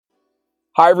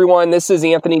Hi, everyone. This is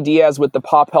Anthony Diaz with the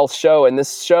Pop Health Show, and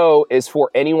this show is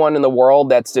for anyone in the world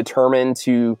that's determined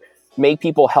to make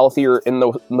people healthier in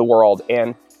the world.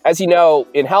 And as you know,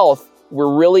 in health,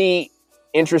 we're really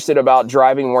interested about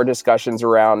driving more discussions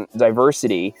around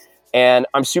diversity. And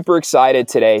I'm super excited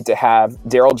today to have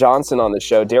Darrell Jonhson on the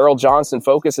show. Darrell Jonhson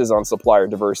focuses on supplier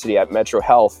diversity at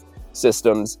MetroHealth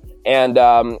Systems. And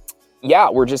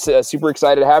we're just super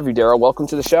excited to have you, Darrell. Welcome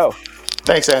to the show.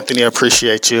 Thanks, Anthony. I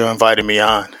appreciate you inviting me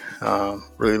on.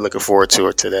 Really looking forward to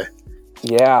it today.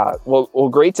 Yeah, well,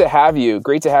 great to have you.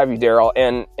 Great to have you, Darrell.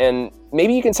 And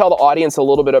maybe you can tell the audience a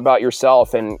little bit about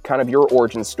yourself and kind of your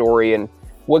origin story and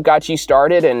what got you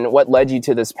started and what led you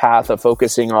to this path of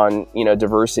focusing on,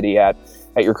 diversity at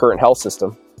your current health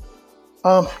system.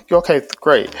 Okay,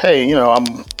 great. Hey,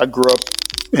 I grew up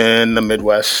in the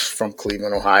Midwest from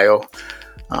Cleveland, Ohio.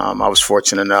 I was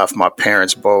fortunate enough. My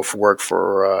parents both worked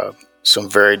for some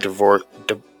very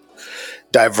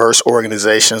diverse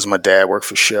organizations. My dad worked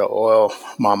for Shell Oil.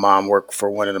 My mom worked for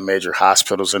one of the major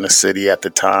hospitals in the city at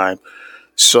the time.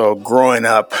 So growing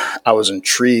up, I was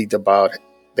intrigued about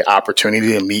the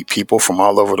opportunity to meet people from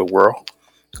all over the world.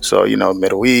 So,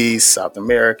 Middle East, South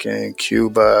American,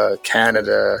 Cuba,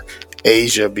 Canada,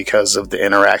 Asia, because of the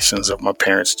interactions of my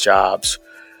parents' jobs.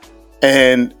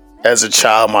 And as a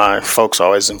child, my folks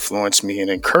always influenced me and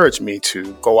encouraged me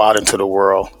to go out into the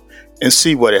world and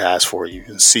see what it has for you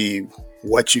and see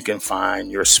what you can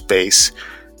find, your space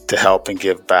to help and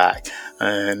give back.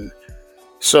 And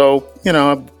so,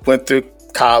 I went through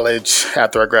college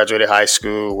after I graduated high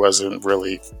school, wasn't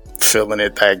really feeling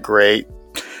it that great,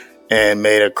 and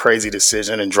made a crazy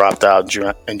decision and dropped out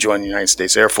and joined the United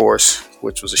States Air Force,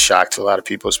 which was a shock to a lot of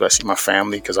people, especially my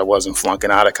family, because I wasn't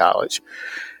flunking out of college.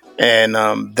 And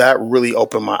that really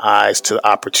opened my eyes to the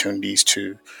opportunities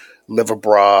to live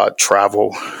abroad,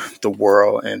 travel the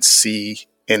world, and see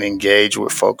and engage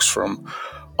with folks from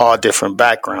all different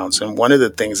backgrounds. And one of the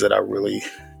things that I really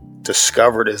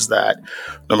discovered is that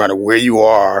no matter where you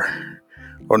are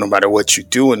or no matter what you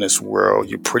do in this world,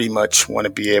 you pretty much want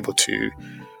to be able to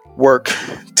work,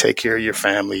 take care of your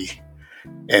family,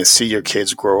 and see your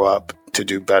kids grow up to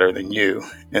do better than you.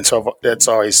 And so that's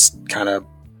always kind of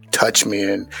touched me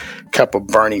and kept a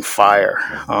burning fire.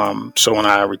 So when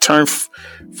I returned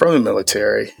from the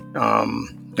military, I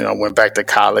went back to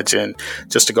college, and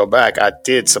just to go back, I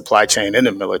did supply chain in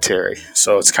the military.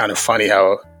 So it's kind of funny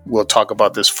how we'll talk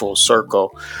about this full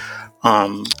circle.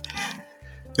 And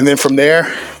then from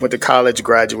there, went to college,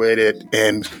 graduated,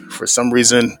 and for some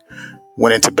reason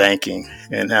went into banking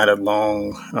and had a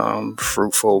long,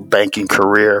 fruitful banking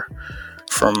career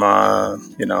from,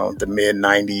 the mid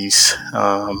 90s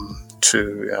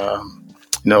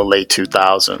to, late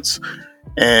 2000s.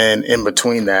 And in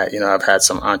between that, I've had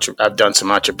I've done some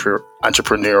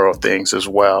entrepreneurial things as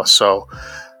well. So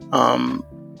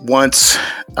once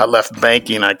I left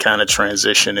banking, I kind of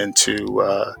transitioned into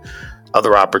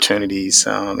other opportunities.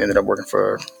 Ended up working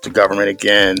for the government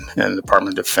again and the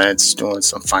Department of Defense, doing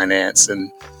some finance.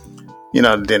 And,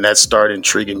 then that started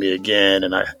intriguing me again.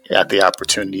 And I had the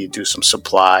opportunity to do some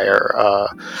supplier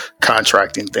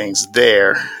contracting things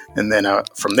there. And then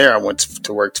from there, I went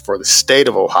to work for the state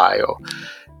of Ohio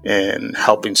and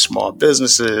helping small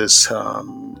businesses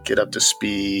get up to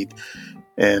speed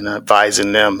and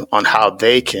advising them on how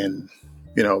they can,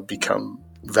 become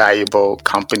valuable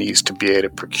companies to be able to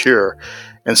procure.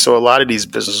 And so a lot of these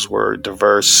businesses were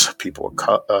diverse, people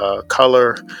of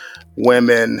color,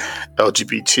 women,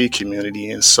 LGBT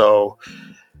community. And so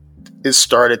it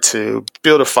started to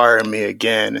build a fire in me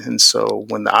again. And so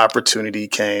when the opportunity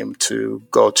came to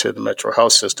go to the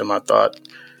MetroHealth System, I thought,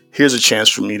 here's a chance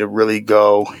for me to really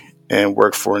go and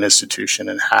work for an institution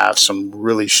and have some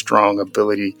really strong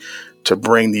ability to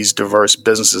bring these diverse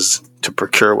businesses to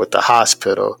procure with the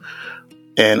hospital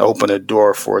and open a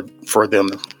door for them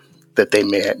that they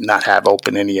may not have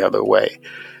open any other way.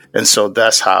 And so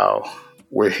that's how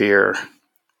we're here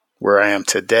where I am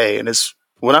today. And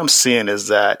what I'm seeing is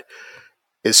that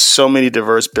it's so many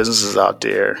diverse businesses out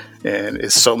there, and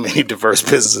it's so many diverse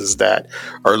businesses that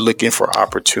are looking for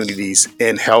opportunities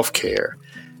in healthcare.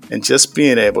 And just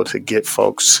being able to get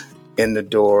folks in the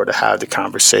door to have the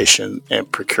conversation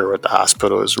and procure at the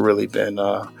hospital has really been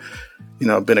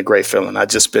been a great feeling. I've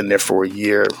just been there for a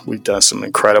year. We've done some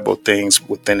incredible things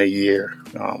within a year.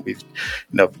 We've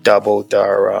doubled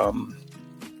our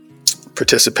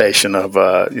participation of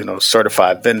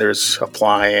certified vendors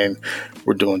applying.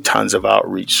 We're doing tons of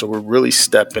outreach. So we're really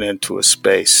stepping into a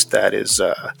space that is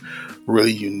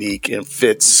really unique and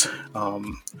fits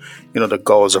the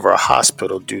goals of our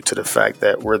hospital, due to the fact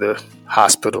that we're the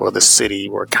hospital of the city.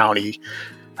 We're a county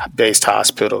based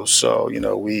hospital. So,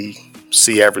 we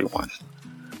see everyone,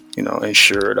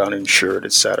 insured, uninsured,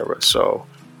 etc. So,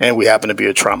 and we happen to be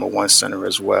a Trauma One center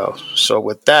as well. So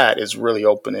with that, it's really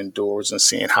opening doors and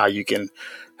seeing how you can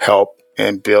help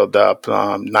and build up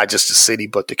not just the city,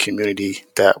 but the community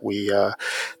that we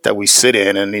sit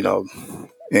in. And,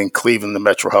 in Cleveland, the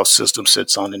MetroHealth System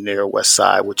sits on the near west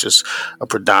side, which is a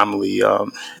predominantly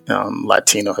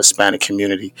Latino, Hispanic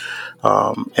community.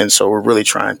 And so we're really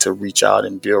trying to reach out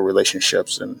and build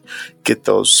relationships and get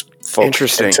those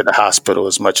folks into the hospital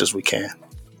as much as we can.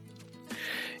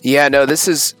 Yeah, no, this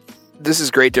is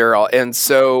great, Darrell. And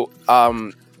so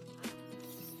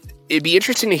it'd be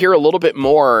interesting to hear a little bit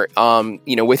more,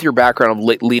 with your background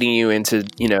of leading you into,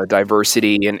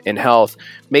 diversity and health.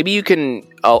 Maybe you can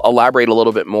elaborate a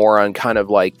little bit more on kind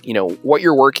of like, what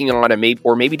you're working on, and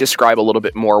maybe describe a little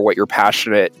bit more what you're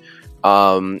passionate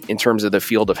in terms of the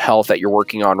field of health that you're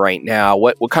working on right now.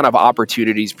 What kind of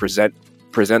opportunities present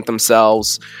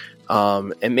themselves,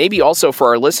 and maybe also for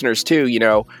our listeners too,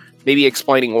 maybe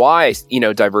explaining why,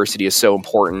 diversity is so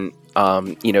important,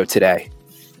 today.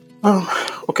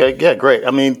 Okay. Yeah, great.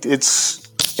 I mean, it's,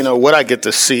 what I get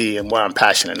to see and why I'm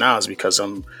passionate now is because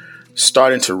I'm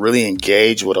starting to really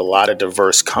engage with a lot of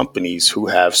diverse companies who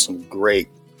have some great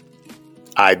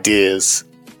ideas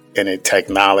in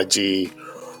technology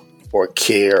or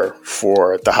care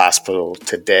for the hospital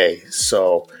today.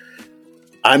 So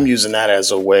I'm using that as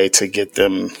a way to get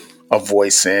them a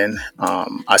voice in.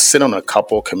 I sit on a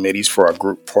couple committees for our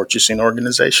group purchasing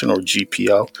organization, or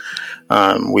GPO.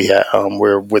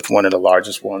 We're with one of the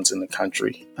largest ones in the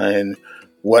country. And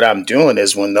what I'm doing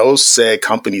is when those said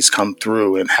companies come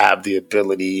through and have the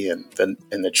ability and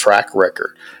the track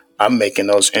record, I'm making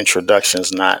those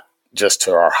introductions, not just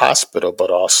to our hospital,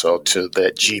 but also to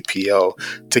the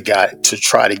GPO to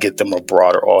try to get them a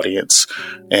broader audience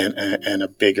and a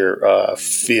bigger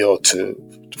field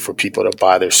for people to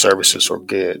buy their services or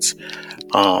goods.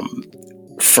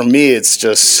 For me, it's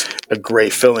just a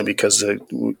great feeling because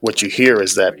what you hear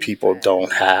is that people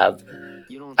don't have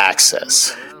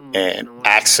access, and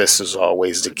access is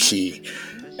always the key.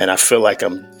 And I feel like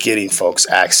I'm getting folks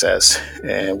access,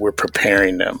 and we're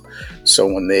preparing them. So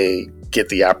when they get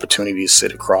the opportunity to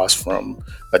sit across from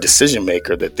a decision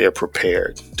maker, that they're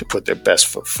prepared to put their best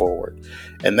foot forward.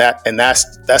 And that's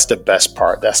the best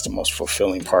part. That's the most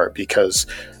fulfilling part, because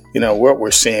what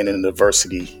we're seeing in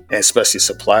diversity, and especially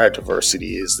supplier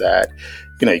diversity, is that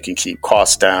you can keep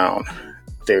costs down.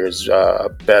 There's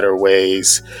better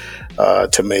ways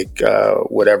to make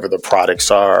whatever the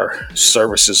products are.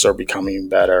 Services are becoming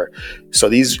better. So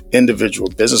these individual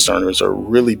business owners are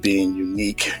really being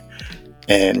unique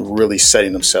and really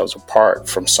setting themselves apart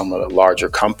from some of the larger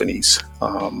companies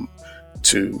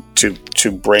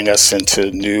to bring us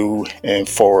into new and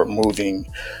forward moving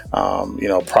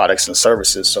products and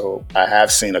services. So I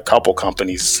have seen a couple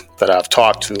companies that I've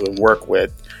talked to and worked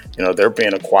with, they're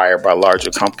being acquired by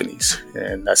larger companies,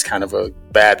 and that's kind of a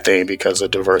bad thing because a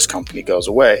diverse company goes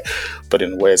away. But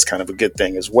in a way, it's kind of a good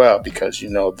thing as well, because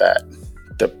that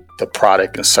the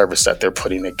product and service that they're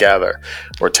putting together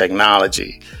or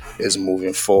technology is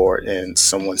moving forward and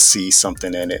someone sees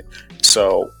something in it.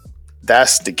 So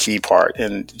that's the key part,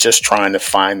 and just trying to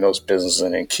find those businesses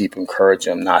and keep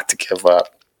encouraging them not to give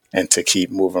up and to keep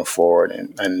moving forward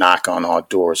and knock on all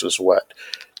doors is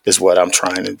what I'm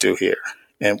trying to do here.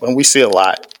 And when we see a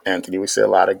lot, Anthony, we see a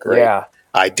lot of great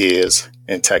ideas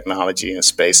in technology and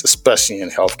space, especially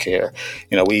in healthcare.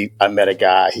 I met a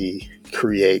guy, he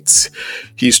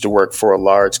used to work for a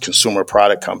large consumer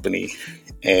product company,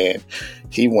 and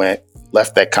he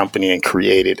left that company and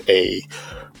created a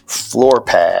floor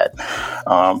pad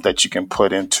that you can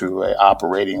put into an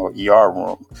operating or ER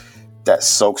room that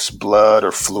soaks blood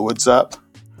or fluids up.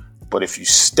 But if you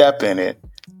step in it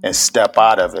and step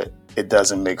out of it, it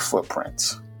doesn't make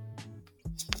footprints.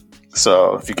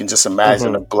 So if you can just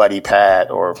imagine a bloody pad,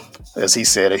 or as he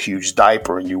said, a huge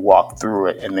diaper, and you walk through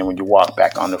it, and then when you walk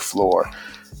back on the floor,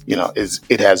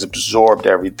 it has absorbed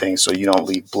everything, so you don't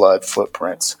leave blood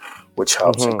footprints, which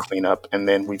helps to clean up. And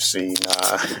then we've seen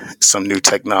some new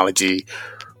technology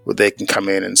where they can come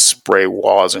in and spray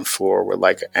walls and floor with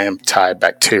like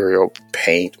antibacterial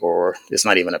paint, or it's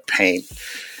not even a paint,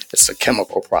 it's a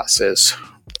chemical process,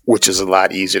 which is a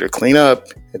lot easier to clean up.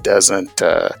 It doesn't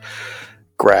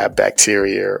grab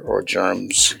bacteria or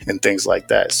germs and things like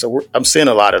that. So I'm seeing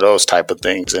a lot of those type of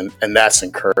things, and that's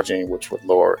encouraging, which would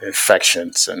lower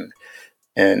infections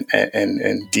and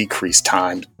decrease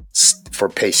time for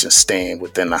patients staying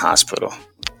within the hospital.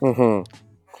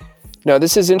 No,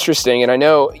 this is interesting. And I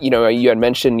know, you had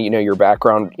mentioned, your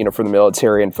background, from the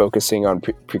military and focusing on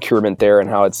procurement there, and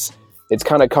how it's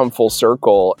kind of come full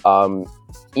circle.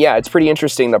 Yeah, it's pretty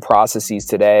interesting, the processes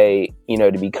today,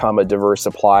 to become a diverse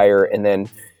supplier, and then,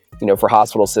 for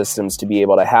hospital systems to be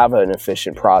able to have an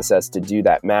efficient process to do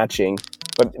that matching.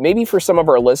 But maybe for some of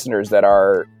our listeners that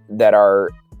are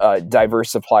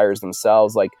diverse suppliers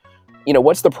themselves, like,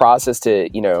 what's the process to,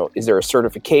 is there a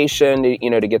certification,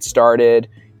 to get started?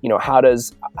 How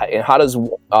does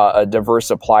a diverse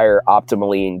supplier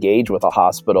optimally engage with a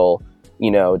hospital,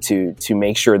 to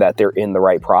make sure that they're in the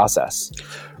right process?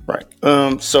 Right.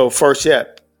 So first,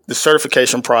 the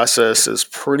certification process is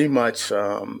pretty much,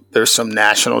 there's some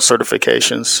national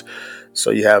certifications. So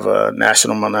you have a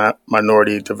National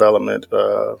Minority Development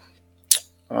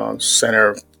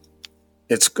Center.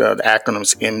 It's the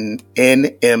acronym's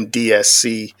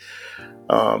NMDSC,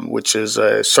 which is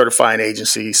a certifying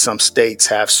agency. Some states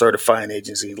have certifying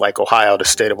agencies, like Ohio. The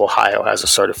state of Ohio has a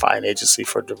certifying agency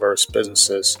for diverse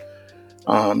businesses.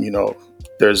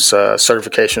 There's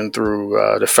certification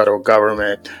through the federal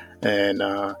government and,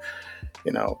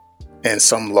 and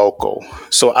some local.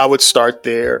 So I would start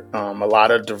there. A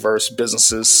lot of diverse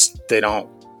businesses, they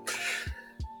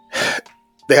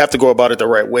have to go about it the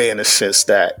right way, in the sense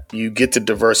that you get the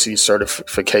diversity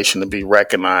certification to be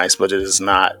recognized, but it is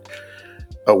not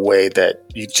a way that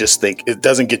you just think, it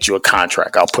doesn't get you a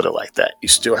contract. I'll put it like that. You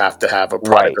still have to have a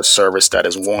product or service that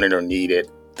is wanted or needed,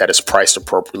 that is priced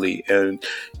appropriately. And,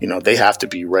 they have to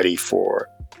be ready for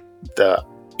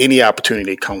any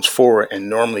opportunity that comes forward. And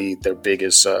normally their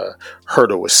biggest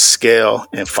hurdle is scale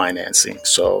and financing.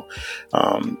 So,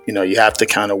 you have to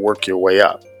kind of work your way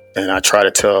up. And I try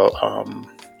to tell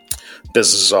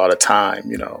businesses all the time,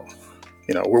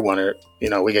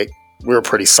 we're a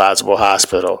pretty sizable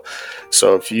hospital.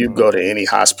 So if you go to any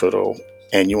hospital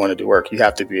and you want to do work, you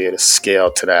have to be able to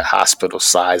scale to that hospital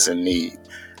size and need.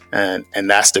 And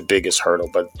that's the biggest hurdle,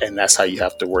 and that's how you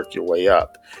have to work your way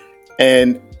up.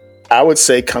 And I would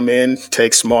say, come in,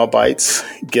 take small bites,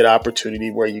 get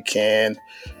opportunity where you can,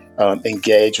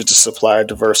 engage with the supplier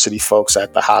diversity folks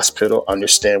at the hospital,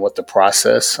 understand what the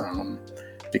process,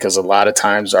 because a lot of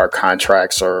times our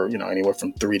contracts are, anywhere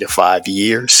from 3 to 5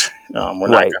 years.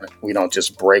 We don't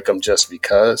just break them just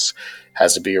because. It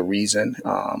has to be a reason.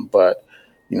 But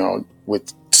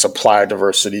with supplier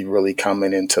diversity really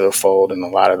coming into the fold in a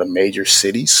lot of the major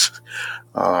cities,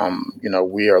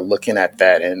 we are looking at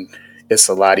that, and it's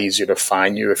a lot easier to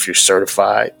find you if you're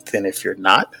certified than if you're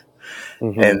not.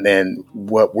 Mm-hmm. And then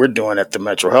what we're doing at the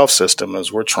MetroHealth System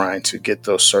is we're trying to get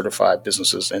those certified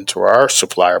businesses into our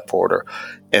supplier portal,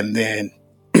 and then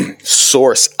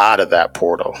source out of that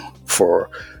portal for,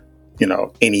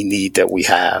 any need that we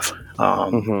have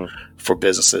for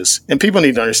businesses. And people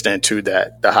need to understand too,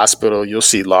 that the hospital, you'll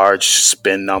see large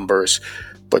spend numbers,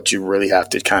 but you really have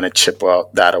to kind of chip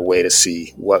out that away to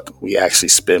see what we actually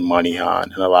spend money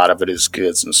on. And a lot of it is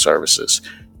goods and services.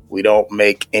 We don't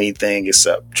make anything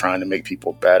except trying to make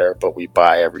people better, but we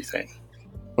buy everything.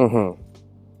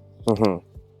 Mm-hmm. Mm-hmm.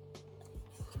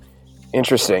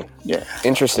 Interesting. Yeah.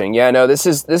 Interesting. Yeah. No, this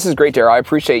is great, Darrell. I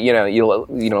appreciate you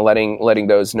letting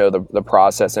those know the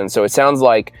process. And so it sounds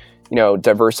like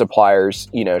diverse suppliers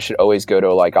should always go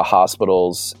to like a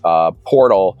hospital's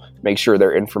portal, make sure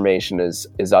their information is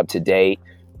up to date,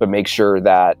 but make sure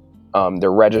that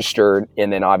they're registered,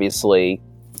 and then obviously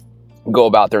go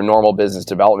about their normal business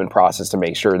development process to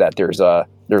make sure that there's a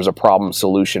problem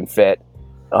solution fit,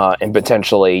 and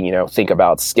potentially think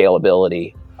about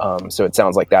scalability. So it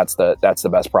sounds like that's the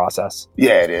best process.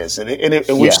 Yeah, it is, and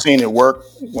we've seen it work.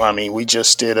 Well, I mean, we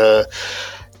just did a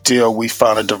deal. We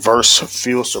found a diverse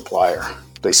fuel supplier.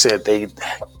 They said they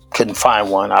couldn't find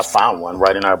one. I found one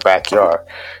right in our backyard.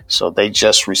 So they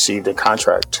just received a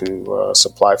contract to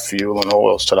supply fuel and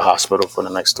oils to the hospital for the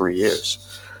next 3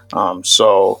 years.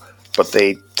 But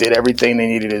they did everything they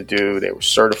needed to do. They were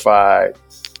certified.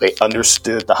 They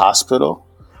understood the hospital.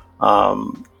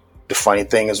 The funny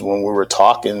thing is, when we were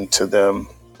talking to them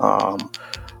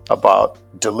about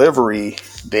delivery,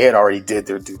 they had already did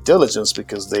their due diligence,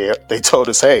 because they told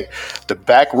us, hey, the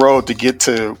back road to get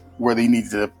to where they need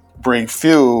to bring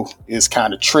fuel is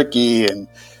kind of tricky, and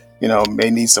may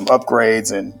need some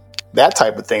upgrades and that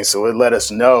type of thing. So it let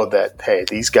us know that, hey,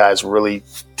 these guys really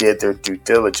did their due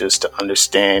diligence to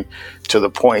understand, to the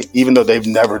point, even though they've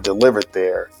never delivered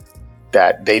there,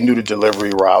 that they knew the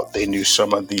delivery route. They knew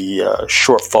some of the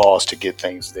shortfalls to get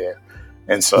things there.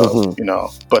 And so,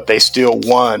 but they still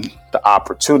won the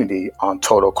opportunity on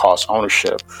total cost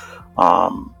ownership.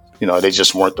 They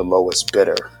just weren't the lowest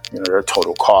bidder. Their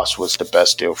total cost was the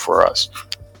best deal for us.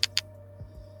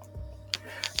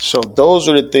 So those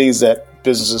are the things that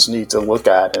businesses need to look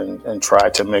at and try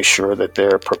to make sure that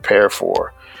they're prepared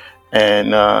for.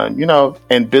 And,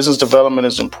 and business development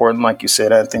is important, like you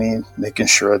said, Anthony, making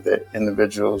sure that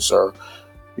individuals are,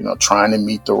 trying to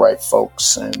meet the right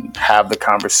folks and have the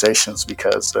conversations,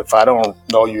 because if I don't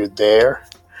know you're there,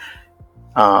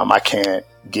 I can't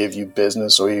give you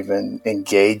business or even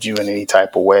engage you in any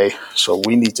type of way. So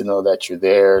we need to know that you're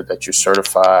there, that you're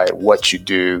certified, what you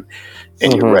do,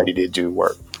 and you're ready to do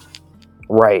work.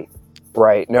 Right.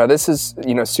 No, this is,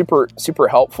 super, super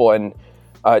helpful. And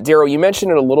Darrell, you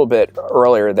mentioned it a little bit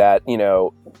earlier that,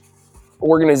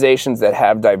 organizations that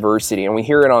have diversity, and we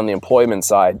hear it on the employment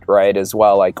side, right, as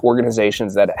well, like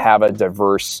organizations that have a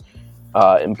diverse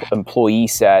employee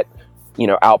set,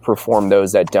 outperform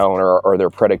those that don't, or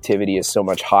their productivity is so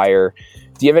much higher.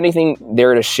 Do you have anything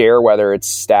there to share, whether it's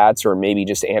stats or maybe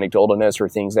just anecdotalness or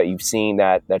things that you've seen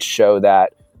that show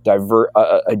that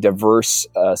a diverse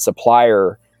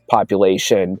supplier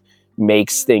population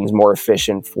makes things more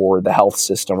efficient for the health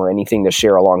system, or anything to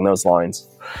share along those lines?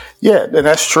 Yeah,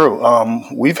 that's true.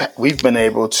 We've been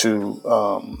able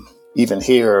to even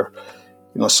here,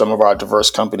 some of our diverse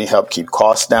company help keep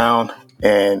costs down.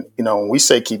 And, when we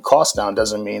say keep costs down,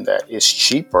 doesn't mean that it's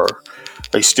cheaper.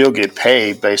 They still get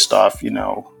paid based off,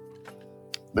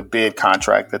 the bid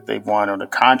contract that they've won or the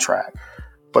contract.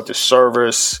 But the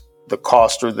service, the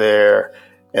costs are there,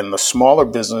 and the smaller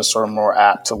business are more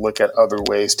apt to look at other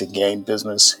ways to gain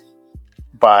business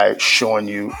by showing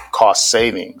you cost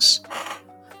savings.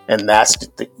 And that's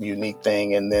the unique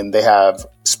thing. And then they have,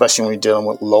 especially when you're dealing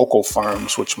with local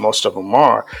firms, which most of them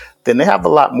are, then they have a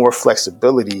lot more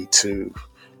flexibility to,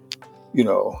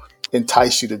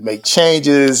 entice you to make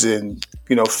changes and,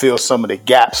 fill some of the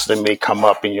gaps that may come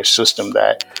up in your system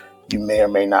that you may or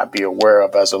may not be aware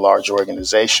of as a large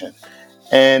organization.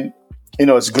 And,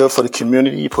 it's good for the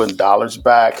community. You're putting dollars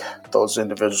back. Those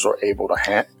individuals are able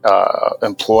to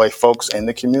employ folks in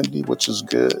the community, which is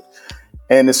good.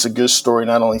 And it's a good story,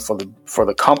 not only for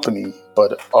the company,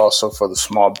 but also for the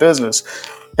small business.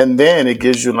 And then it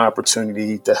gives you an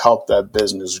opportunity to help that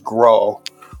business grow,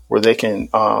 where they can,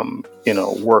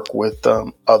 work with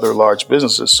other large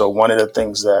businesses. So one of the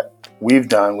things that we've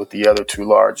done with the other two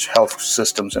large health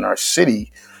systems in our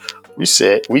city, we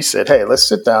said, hey, let's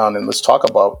sit down and let's talk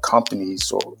about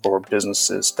companies or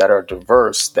businesses that are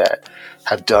diverse, that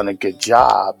have done a good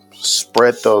job,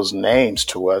 spread those names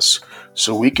to us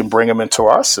so we can bring them into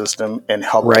our system and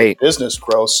help the business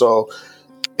grow. So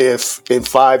if in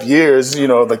 5 years,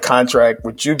 the contract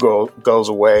with you goes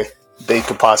away, they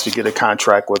could possibly get a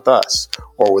contract with us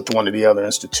or with one of the other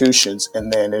institutions.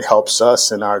 And then it helps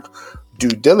us in our due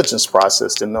diligence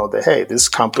process to know that, hey, this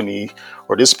company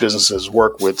or this business has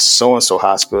worked with so-and-so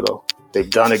hospital. They've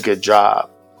done a good job.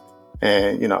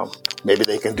 And, maybe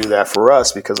they can do that for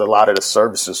us because a lot of the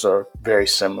services are very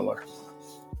similar.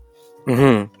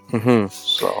 Mm-hmm. Mm-hmm.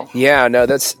 So, yeah, no,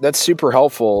 that's super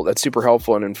helpful. That's super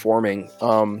helpful and informing.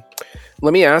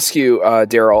 Let me ask you,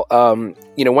 Darrell,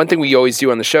 one thing we always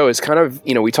do on the show is kind of,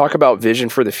 we talk about vision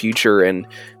for the future, and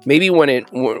maybe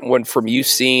when from you've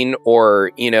seen,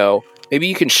 or, maybe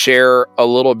you can share a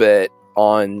little bit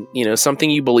on,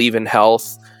 something you believe in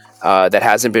health that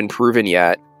hasn't been proven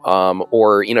yet,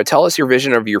 or tell us your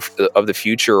vision of the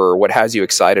future, or what has you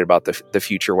excited about the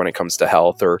future when it comes to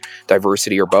health or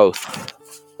diversity or both.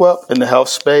 Well, in the health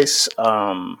space,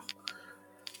 I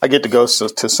get to go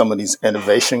to some of these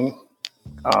innovation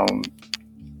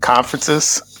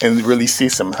conferences and really see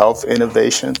some health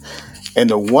innovation. And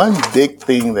the one big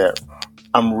thing that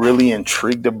I'm really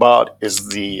intrigued about is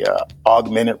the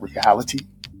augmented reality,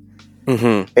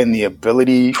 and the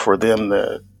ability for them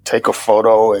to take a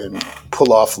photo and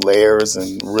pull off layers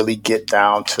and really get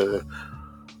down to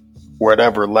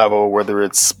whatever level, whether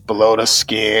it's below the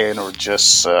skin or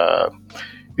just,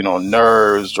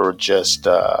 nerves, or just,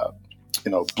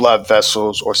 blood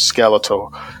vessels or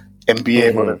skeletal, and be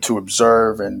able to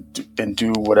observe and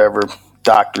do whatever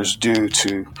doctors do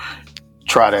to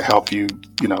try to help you,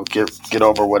 get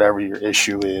over whatever your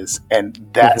issue is. And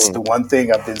that's the one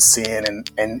thing I've been seeing. And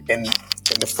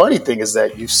the funny thing is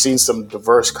that you've seen some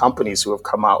diverse companies who have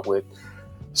come out with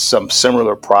some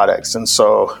similar products. And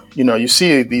so, you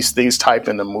see these things type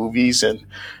in the movies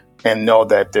and know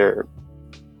that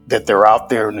they're out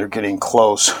there and they're getting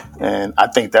close. And I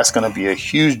think that's going to be a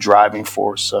huge driving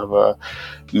force of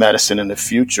medicine in the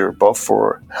future, both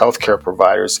for healthcare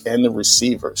providers and the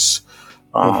receivers.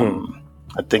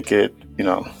 I think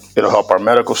it'll help our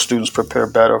medical students prepare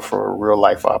better for real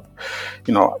life,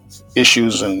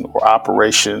 issues or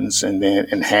operations, and then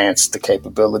enhance the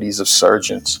capabilities of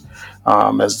surgeons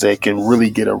as they can really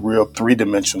get a real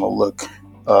 3-dimensional look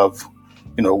of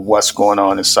what's going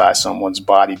on inside someone's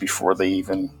body before they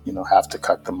even have to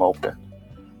cut them open.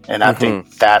 And I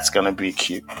think that's going to be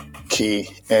key.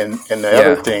 And the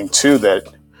other thing too, that,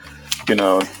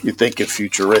 you think of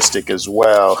futuristic as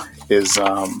well is,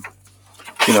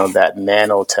 that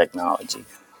nanotechnology.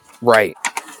 Right.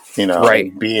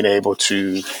 And being able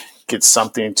to get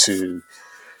something to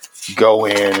go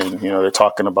in and, they're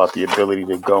talking about the ability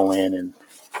to go in and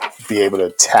be able to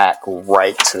attack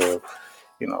right to,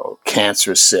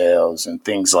 cancer cells and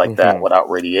things like that without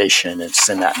radiation, and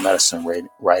send that medicine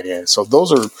right in. So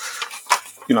those are,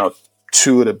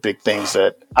 two of the big things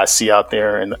that I see out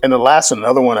there. And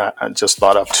another one I just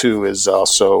thought of too is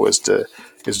the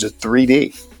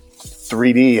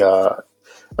 3D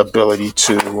ability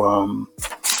to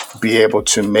be able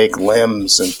to make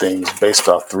limbs and things based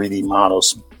off 3D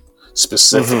models,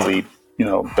 specifically,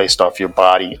 based off your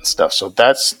body and stuff. So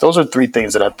those are three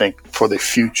things that I think for the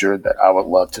future that I would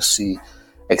love to see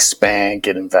expand,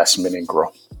 get investment, and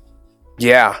grow.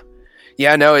 Yeah.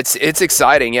 Yeah, no, it's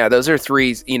exciting. Yeah, those are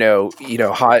three,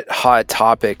 hot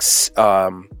topics,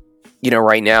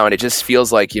 right now. And it just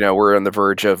feels like, we're on the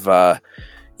verge of,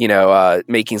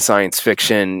 making science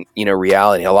fiction,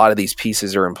 reality. A lot of these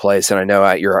pieces are in place. And I know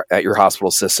at your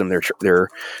hospital system, they're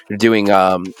doing,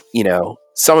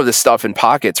 some of the stuff in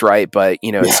pockets, right? But,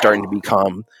 it's starting to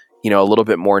become, a little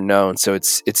bit more known. So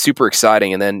it's super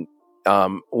exciting. And then,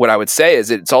 what I would say is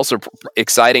it's also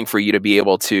exciting for you to be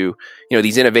able to,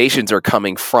 these innovations are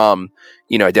coming from,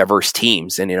 diverse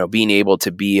teams, and, being able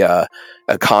to be a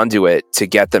conduit to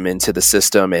get them into the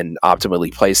system and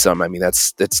optimally place them. I mean,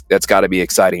 that's got to be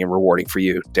exciting and rewarding for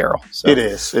you, Darrell. So. It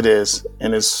is.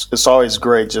 And it's always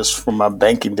great. Just from my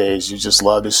banking days, you just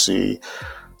love to see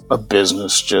a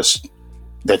business just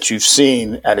that you've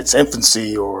seen at its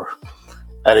infancy or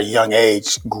at a young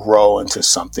age grow into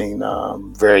something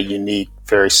very unique,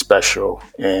 very special,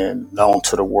 and known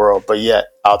to the world, but yet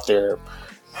out there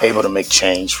able to make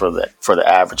change for the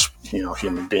average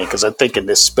human being. Because I think in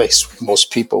this space,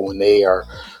 most people, when they are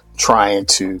trying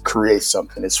to create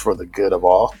something, it's for the good of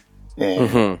all,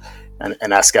 and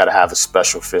that's got to have a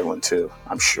special feeling too,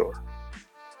 I'm sure.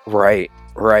 Right.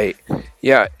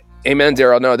 Yeah. Amen,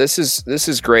 Darrell. No, this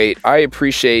is great. I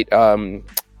appreciate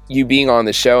you being on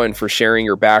the show and for sharing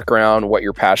your background, what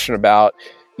you're passionate about,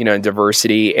 and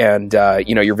diversity, and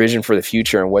your vision for the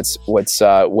future and what's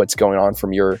going on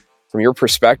from your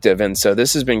perspective. And so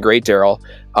this has been great, Darrell.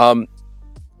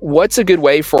 What's a good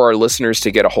way for our listeners to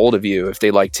get a hold of you if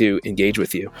they'd like to engage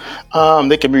with you?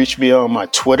 They can reach me on my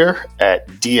Twitter at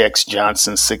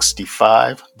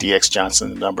DXJohnson65,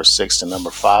 DXJohnson, the number 6, the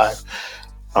number 5.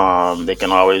 They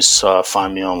can always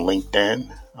find me on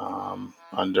LinkedIn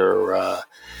under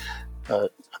I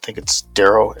think it's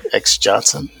Darrell X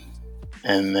Jonhson,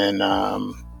 and then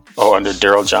under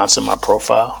Darrell Jonhson, my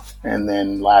profile. And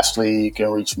then lastly, you can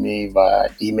reach me via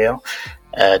email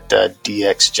at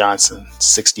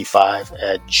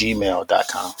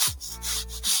dxjohnson65@gmail.com.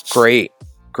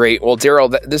 Great. Well, Darrell,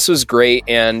 this was great.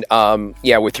 And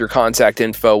with your contact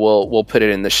info, we'll put it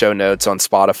in the show notes on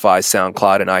Spotify,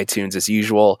 SoundCloud, and iTunes as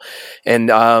usual. And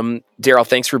Darrell,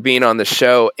 thanks for being on the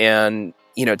show. And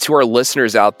to our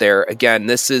listeners out there, again,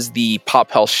 this is the Pop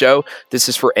Health Show. This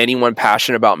is for anyone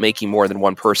passionate about making more than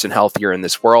one person healthier in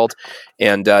this world.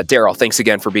 And Darrell, thanks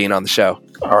again for being on the show.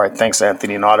 All right. Thanks,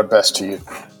 Anthony, and all the best to you.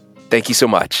 Thank you so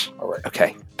much. All right.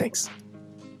 Okay. Thanks.